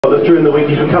That during the week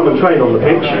you could come and train on the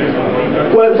pitch?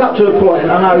 Well, it was up to a point.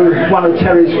 I know one of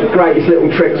Terry's greatest little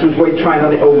tricks was we'd train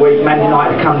on it all week. Man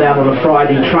United would come down on a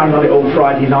Friday, train on it all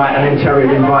Friday night, and then Terry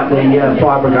would invite the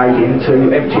fire brigade in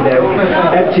to empty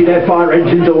their fire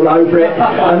engines all over it.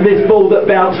 And this ball that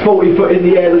bounced 40 foot in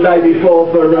the air the day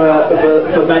before for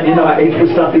Man United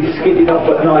was suddenly skidding off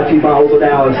at 90 miles an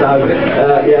hour. So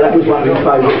yeah, that was one of his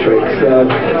favourite tricks.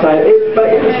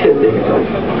 But it was still difficult.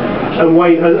 And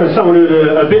Wayne, as someone who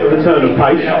had a bit of a turn of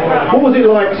pace, what was it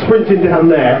like sprinting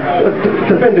down there, a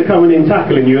defender coming in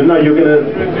tackling you and know you're going to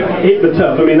hit the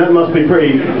turf? I mean, that must be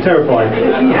pretty terrifying.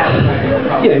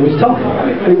 Yeah, it was tough.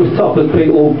 It was tough as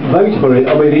people voted for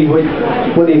it. I mean,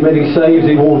 when he made his saves,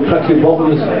 he wore tracksuit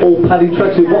bottoms, all padded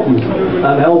tracksuit bottoms,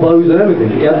 and elbows and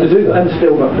everything. He had to do that. And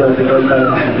still got perfect.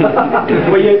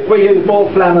 we used more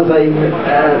flamazine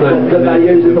than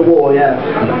they used in the war, yeah.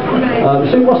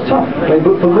 So it was tough. I mean,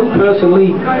 but for me personally,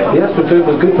 the AstroTurf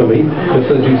was good for me,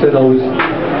 because as you said, I was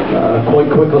quite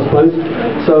quick, I suppose.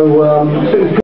 So it was good.